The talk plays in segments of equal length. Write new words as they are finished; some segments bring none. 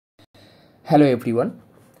Hello everyone,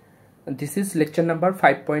 this is lecture number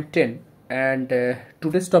 5.10 and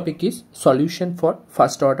today's topic is solution for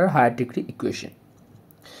first order higher degree equation.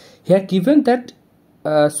 Here given that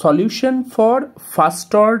solution for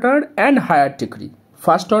first order and higher degree.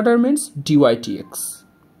 First order means dy dx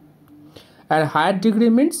and higher degree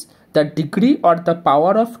means the degree or the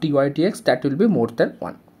power of dy dx that will be more than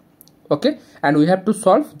 1. Okay, and we have to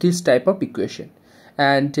solve this type of equation.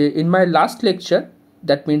 And in my last lecture,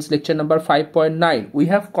 that means lecture number 5.9, we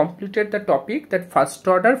have completed the topic that first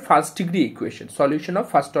order first degree equation, solution of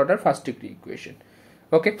first order first degree equation.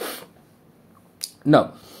 Okay,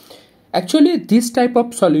 now actually this type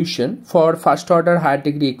of solution for first order higher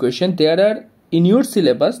degree equation, there are in your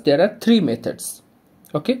syllabus there are 3 methods.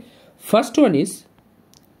 Okay, first one is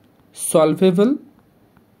solvable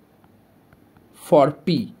for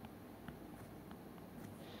p,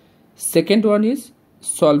 second one is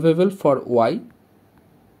solvable for y,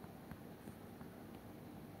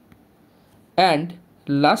 and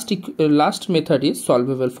last method is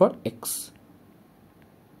solvable for x.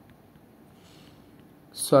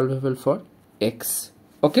 Solvable for x.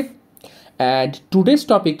 Okay, and today's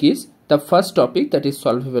topic is the first topic, that is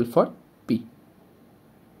solvable for p.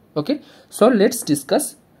 Okay, so let's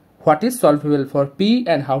discuss what is solvable for p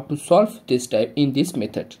and how to solve this type in this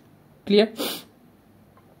method. Clear?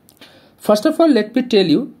 First of all, let me tell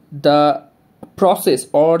you the process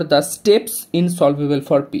or the steps in solvable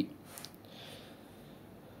for p.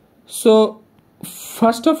 So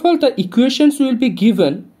first of all, the equations will be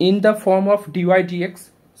given in the form of dy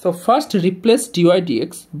dx. So first replace dy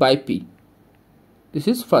dx by p. This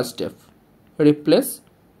is first step. Replace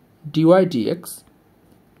dy dx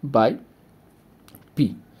by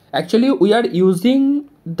p. Actually we are using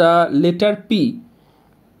the letter p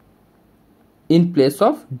in place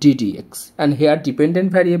of ddx, and here dependent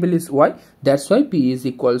variable is y, that's why p is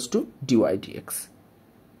equals to dy dx.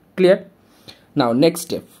 Clear? Now next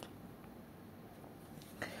step.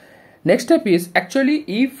 Next step is actually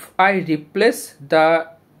if I replace the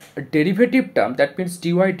derivative term, that means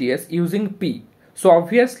dy ds, using p, so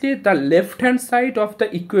obviously the left hand side of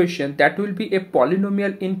the equation, that will be a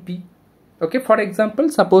polynomial in p. Okay, for example,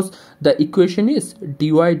 suppose the equation is dy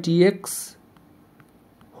dx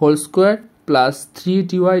whole square plus 3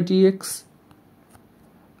 dy dx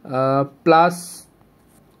plus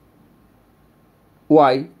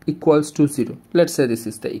y equals to 0. Let's say this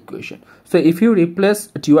is the equation. So if you replace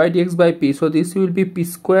dy dx by p, so this will be p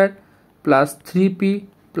square plus 3p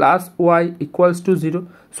plus y equals to 0.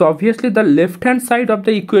 So obviously the left hand side of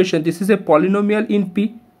the equation, this is a polynomial in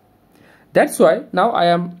p. That's why now I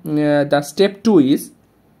am the step 2 is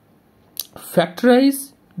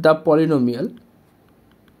factorize the polynomial.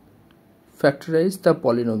 Factorize the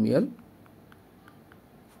polynomial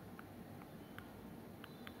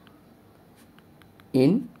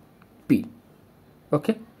in p.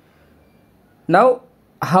 Okay, now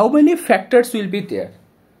how many factors will be there?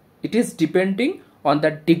 It is depending on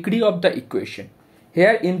the degree of the equation.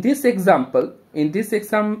 Here in this example,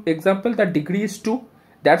 the degree is 2.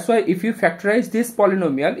 That's why if you factorize this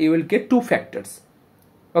polynomial, you will get 2 factors.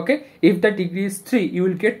 Okay, if the degree is 3, you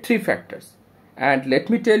will get 3 factors. And let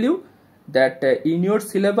me tell you that in your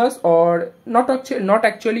syllabus, or not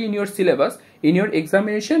actually in your syllabus, in your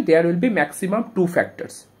examination there will be maximum 2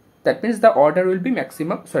 factors. That means the order will be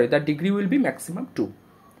maximum, sorry, the degree will be maximum 2.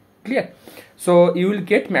 Clear? So you will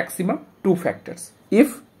get maximum 2 factors.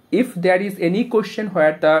 If there is any question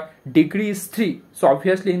where the degree is 3, so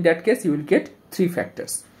obviously in that case you will get 3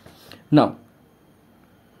 factors. Now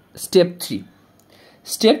step 3.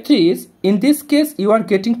 Step 3 is, in this case you are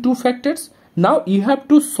getting 2 factors. Now you have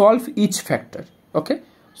to solve each factor. Okay,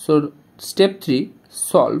 so step 3,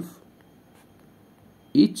 solve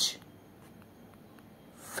each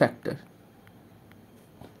factor.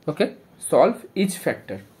 Okay, solve each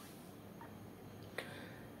factor.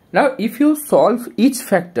 Now if you solve each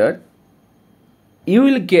factor, you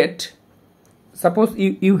will get, suppose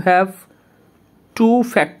you have 2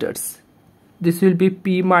 factors. This will be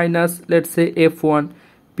p minus, let's say, f1,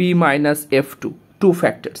 p minus f2, 2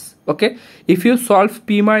 factors. Okay, if you solve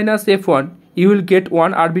p minus f1, you will get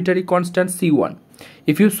one arbitrary constant c1.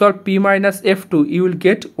 If you solve p minus f2, you will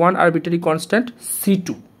get one arbitrary constant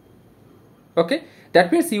c2. Okay,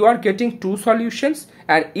 that means you are getting 2 solutions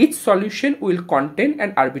and each solution will contain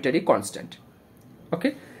an arbitrary constant.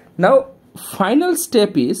 Okay, now final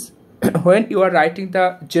step is when you are writing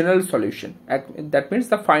the general solution, that means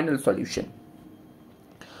the final solution.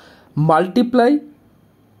 Multiply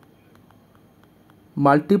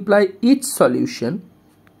each solution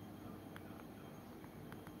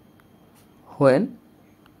when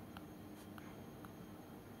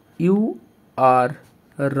you are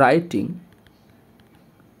writing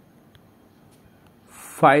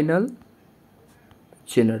final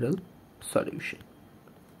general solution.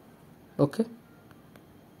 Okay,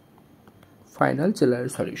 final general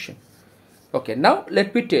solution. Okay, now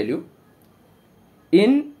let me tell you,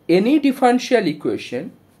 in any differential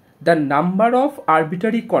equation, the number of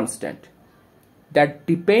arbitrary constant that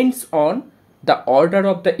depends on the order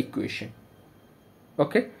of the equation.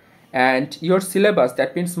 Okay, and your syllabus,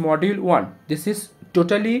 that means module 1, this is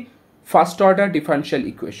totally first order differential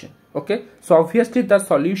equation. Okay, so obviously the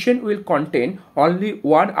solution will contain only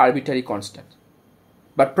one arbitrary constant,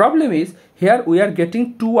 but problem is here we are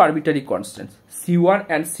getting two arbitrary constants, C1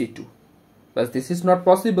 and C2, but this is not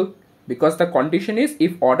possible because the condition is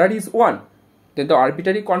if order is 1, then the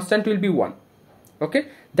arbitrary constant will be 1. Okay,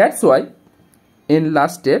 that's why in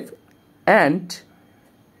last step and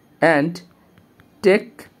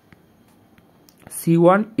take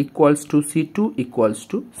C1 equals to C2 equals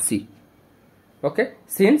to C. Okay,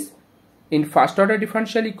 since in first order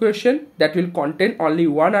differential equation that will contain only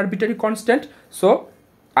one arbitrary constant, so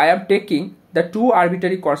I am taking the two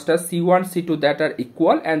arbitrary constants C1 C2 that are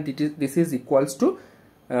equal, and this is equals to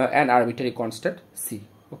an arbitrary constant C.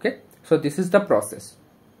 Okay, so this is the process.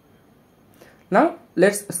 Now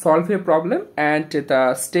let's solve a problem, and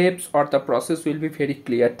the steps or the process will be very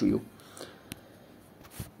clear to you.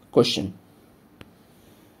 Question: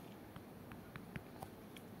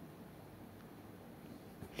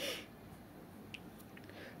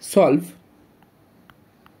 solve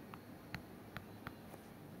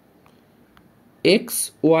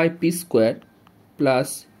xyp square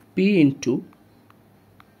plus p into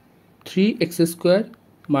 3x square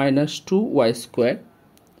minus 2y square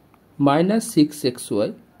minus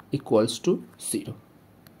 6xy equals to 0.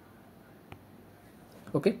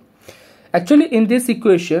 Okay, actually in this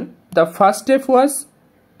equation the first step was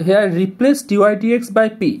here replace dy dx by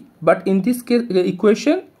p, but in this case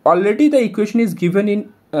equation already the equation is given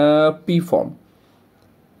in p form.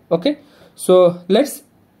 Okay, so let's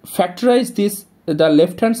factorize this, the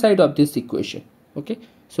left hand side of this equation. Okay,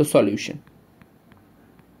 so solution,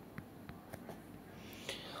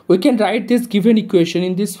 we can write this given equation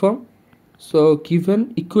in this form. So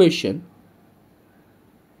given equation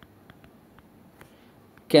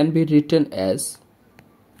can be written as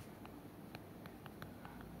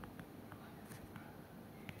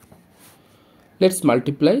let's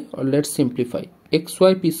multiply or let's simplify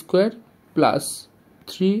xyp square plus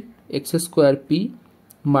 3x square p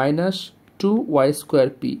minus 2y square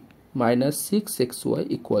p minus 6xy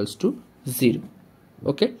equals to 0.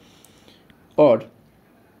 Okay, or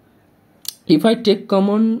if I take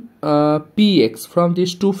common px from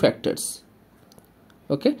these two factors,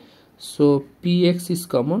 okay, so px is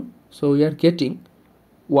common, so we are getting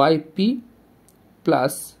yp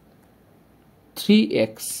plus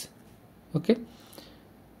 3x. Okay,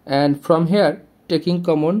 and from here taking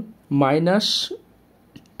common minus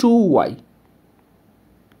 2y,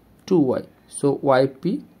 so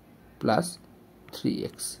yp plus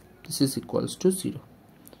 3x, this is equals to 0,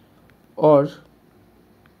 or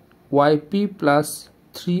yp plus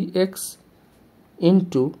 3x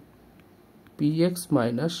into px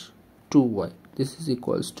minus 2y, this is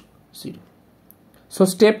equals to 0. So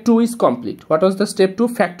step 2 is complete. What was the step 2?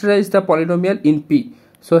 Factorize the polynomial in p.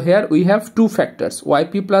 So here we have two factors,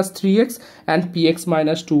 yp plus 3x and px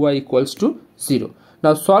minus 2y equals to 0.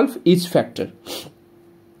 Now solve each factor.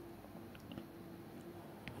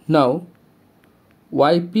 Now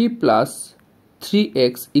yp plus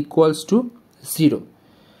 3x equals to 0.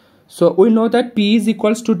 So we know that p is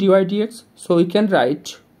equals to dy dx, so we can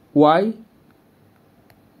write y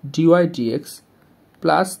dy dx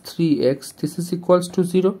plus 3x, this is equals to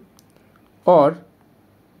 0, or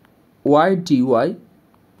y dy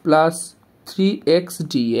plus 3x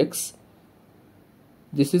dx,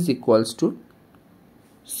 this is equals to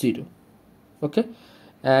 0. Okay,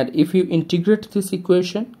 and if you integrate this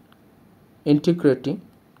equation, integrating,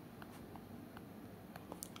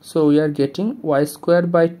 so we are getting y square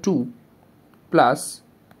by 2 plus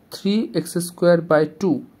 3x square by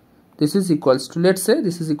 2, this is equals to, let's say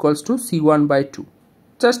this is equals to c1 by 2,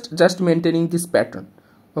 just maintaining this pattern.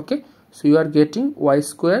 Okay, so you are getting y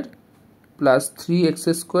square plus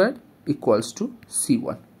 3x square equals to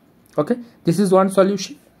c1. Okay, this is one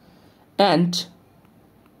solution, and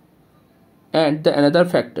the another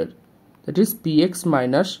factor, that is px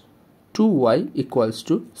minus 2y equals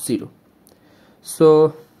to 0.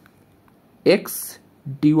 So x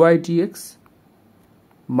dy dx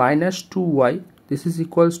minus 2y, this is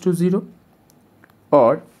equals to 0,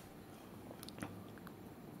 or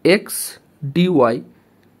x dy,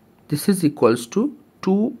 this is equals to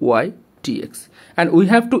 2y dx, and we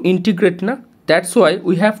have to integrate now. That's why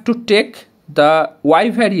we have to take the y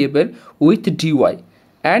variable with dy,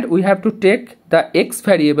 and we have to take the x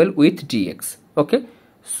variable with dx. Okay,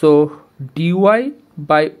 so dy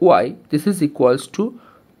by y, this is equals to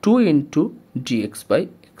 2 into dx by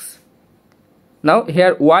x. Now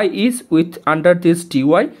here y is with under this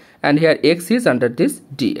dy, and here x is under this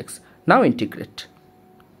dx. Now integrate.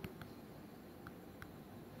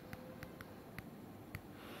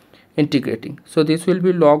 Integrating, so this will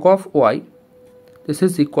be log of y, this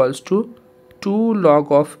is equals to 2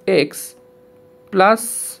 log of x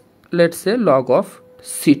plus, let's say, log of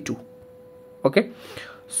c2. Okay,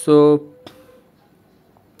 so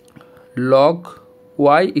log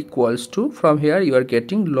y equals to, from here you are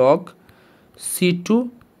getting log c2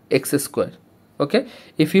 x square. Okay,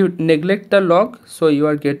 if you neglect the log, so you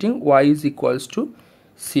are getting y is equals to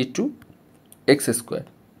c2 x square.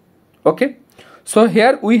 Okay, so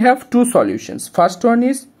here we have two solutions. First one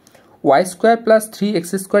is y square plus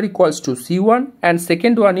 3x square equals to c1, and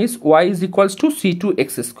second one is y is equals to c2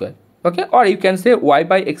 x square. Okay, or you can say y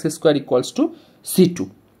by x square equals to c2.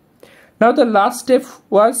 Now the last step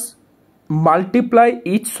was multiply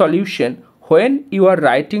each solution when you are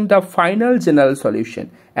writing the final general solution,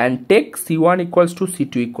 and take c1 equals to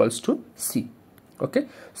c2 equals to c. Okay,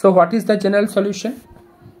 so what is the general solution?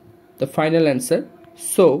 The final answer.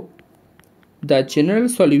 So the general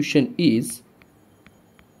solution is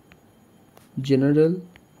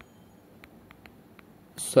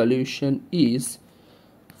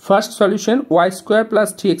first solution, y square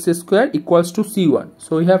plus 3x square equals to c1.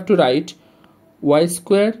 So we have to write y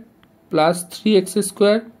square plus 3x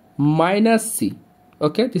square minus c.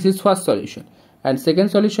 Okay, this is first solution. And second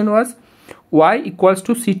solution was y equals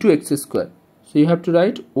to c2x square. So you have to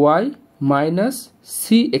write y minus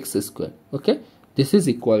cx square. Okay, this is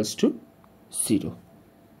equals to 0.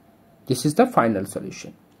 This is the final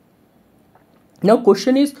solution. Now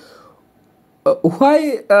question is,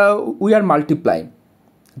 why we are multiplying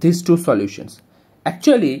these two solutions?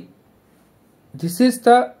 Actually, this is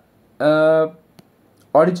the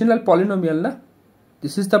original polynomial, na?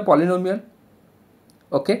 This is the polynomial.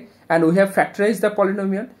 Okay, and we have factorized the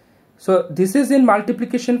polynomial. So this is in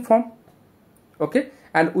multiplication form. Okay,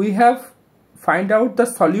 and we have find out the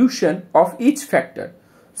solution of each factor.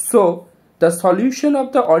 So the solution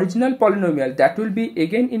of the original polynomial, that will be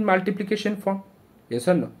again in multiplication form. Yes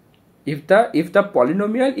or no? If the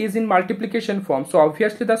polynomial is in multiplication form, so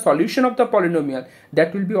obviously the solution of the polynomial,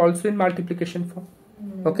 that will be also in multiplication form.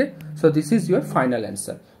 Okay, so this is your final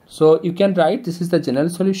answer. So you can write this is the general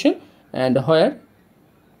solution, and where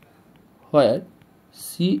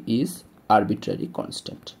c is arbitrary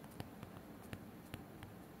constant.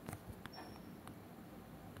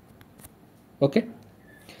 Okay,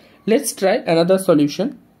 let's try another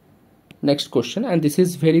solution. Next question, and this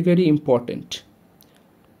is very, very important.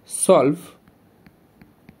 Solve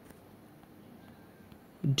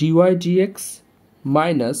dy dx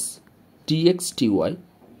minus dx dy,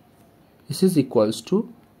 this is equals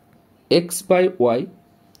to x by y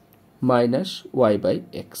minus y by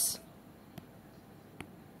x.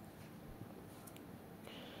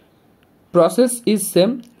 Process is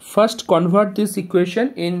same. First convert this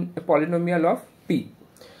equation in a polynomial of p.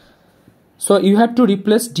 So you have to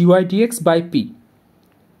replace dy dx by p.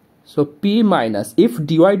 So p minus, if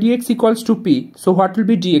dy dx equals to p, so what will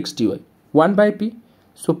be dx dy? 1 by p.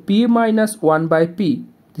 So p minus 1 by p,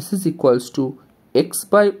 this is equals to x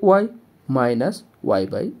by y minus y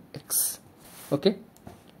by x. Okay,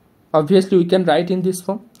 obviously we can write in this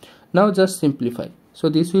form. Now just simplify. So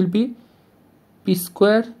this will be p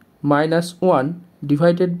square minus 1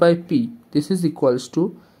 divided by p, this is equals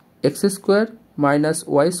to x square minus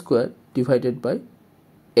y square divided by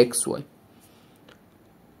xy.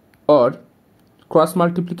 Or cross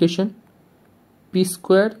multiplication, p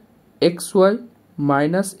square xy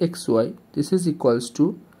minus xy, this is equals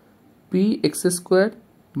to px square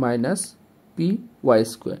minus py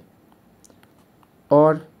square.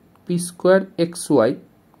 Or p square xy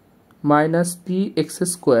minus px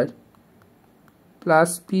square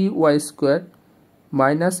plus py square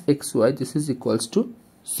minus xy, this is equals to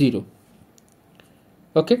 0.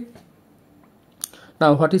 Okay,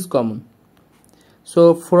 now what is common?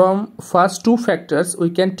 So from first two factors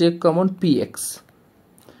we can take common px.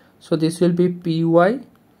 So this will be py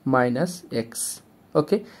minus x.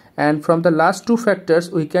 Okay, and from the last two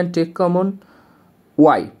factors we can take common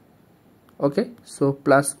y. Okay, so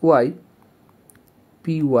plus y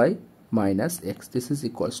py minus x, this is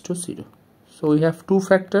equals to 0. So we have two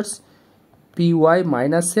factors, py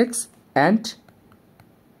minus x and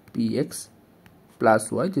px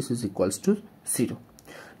plus y, this is equals to 0.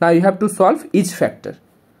 Now you have to solve each factor.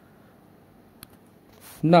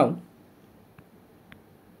 Now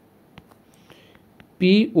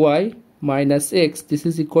py minus x, this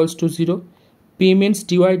is equals to 0. P means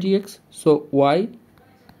dy dx, so y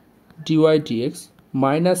dy dx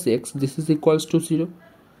minus x, this is equals to 0,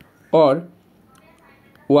 or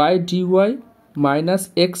y dy minus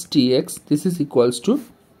x dx, this is equals to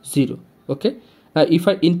 0. Okay, now if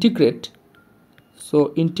I integrate,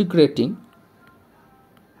 so integrating,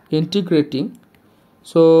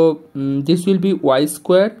 so this will be y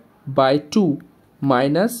square by 2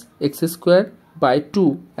 minus x square by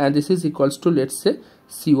 2, and this is equals to, let's say,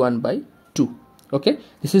 c1 by 2. Okay,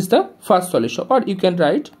 this is the first solution, or you can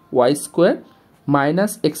write y square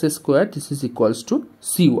minus x square, this is equals to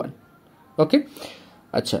c1. Okay,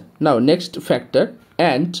 acha. Now next factor,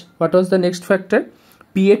 and what was the next factor?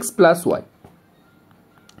 Px plus y.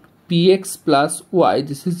 Px plus y,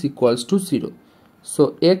 this is equals to 0.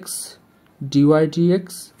 So x dy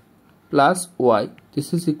dx plus y,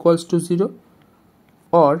 this is equals to 0,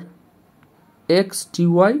 or x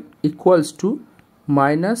dy equals to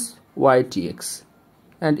minus y dx,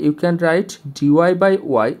 and you can write dy by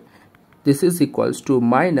y, this is equals to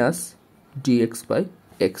minus dx by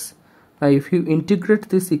x. Now if you integrate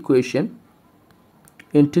this equation,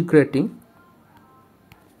 integrating,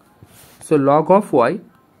 so log of y,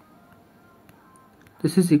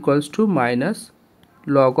 this is equals to minus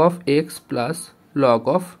log of x plus log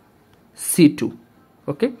of c2.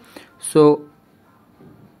 Okay, so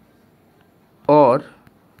or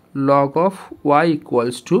log of y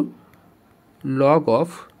equals to log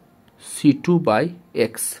of c2 by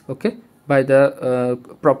x. Okay, by the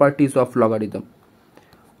properties of logarithm,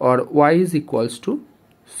 or y is equals to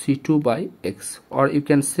c2 by x, or you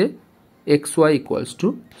can say xy equals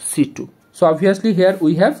to c2. So obviously here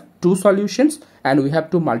we have two solutions and we have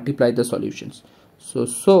to multiply the solutions. So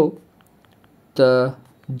the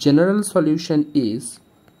general solution is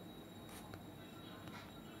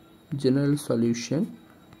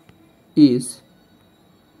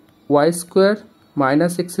y square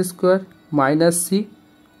minus x square minus c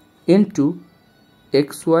into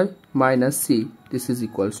xy minus c, this is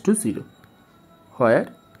equals to 0,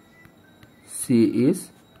 where c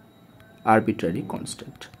is arbitrary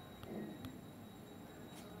constant.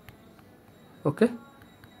 Okay,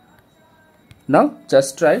 now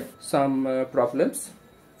just try some problems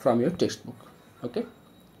from your textbook. Okay,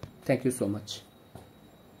 thank you so much.